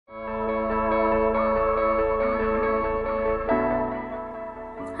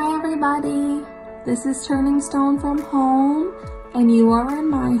everybody. This is Turning Stone from Home, and you are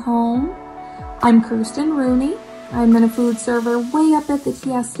in my home. I'm Kirston Rooney. I've been a food server way up at the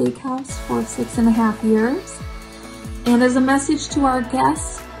TS Steakhouse for 6.5 years. And as a message to our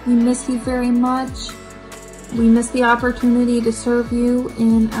guests, we miss you very much. We miss the opportunity to serve you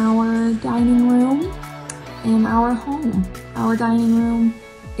in our dining room, in our home. Our dining room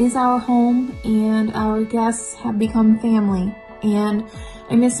is our home, and our guests have become family. And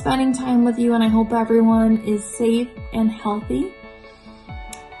I miss spending time with you, and I hope everyone is safe and healthy.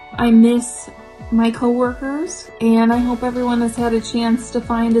 I miss my coworkers, and I hope everyone has had a chance to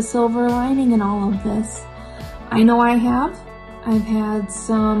find a silver lining in all of this. I know I have. I've had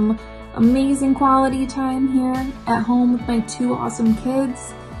some amazing quality time here at home with my 2 awesome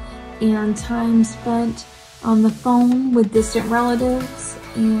kids, and time spent on the phone with distant relatives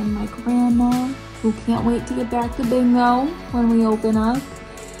and my grandma, who can't wait to get back to bingo when we open up.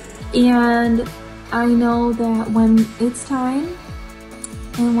 And I know that when it's time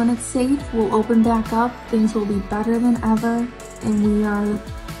and when it's safe, we'll open back up. Things will be better than ever, and we are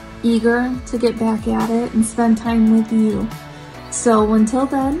eager to get back at it and spend time with you. So until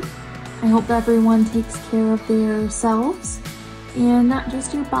then, I hope everyone takes care of themselves, and not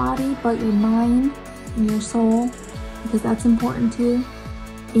just your body, but your mind and your soul, because that's important too.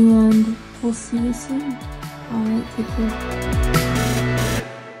 And we'll see you soon. All right, take care.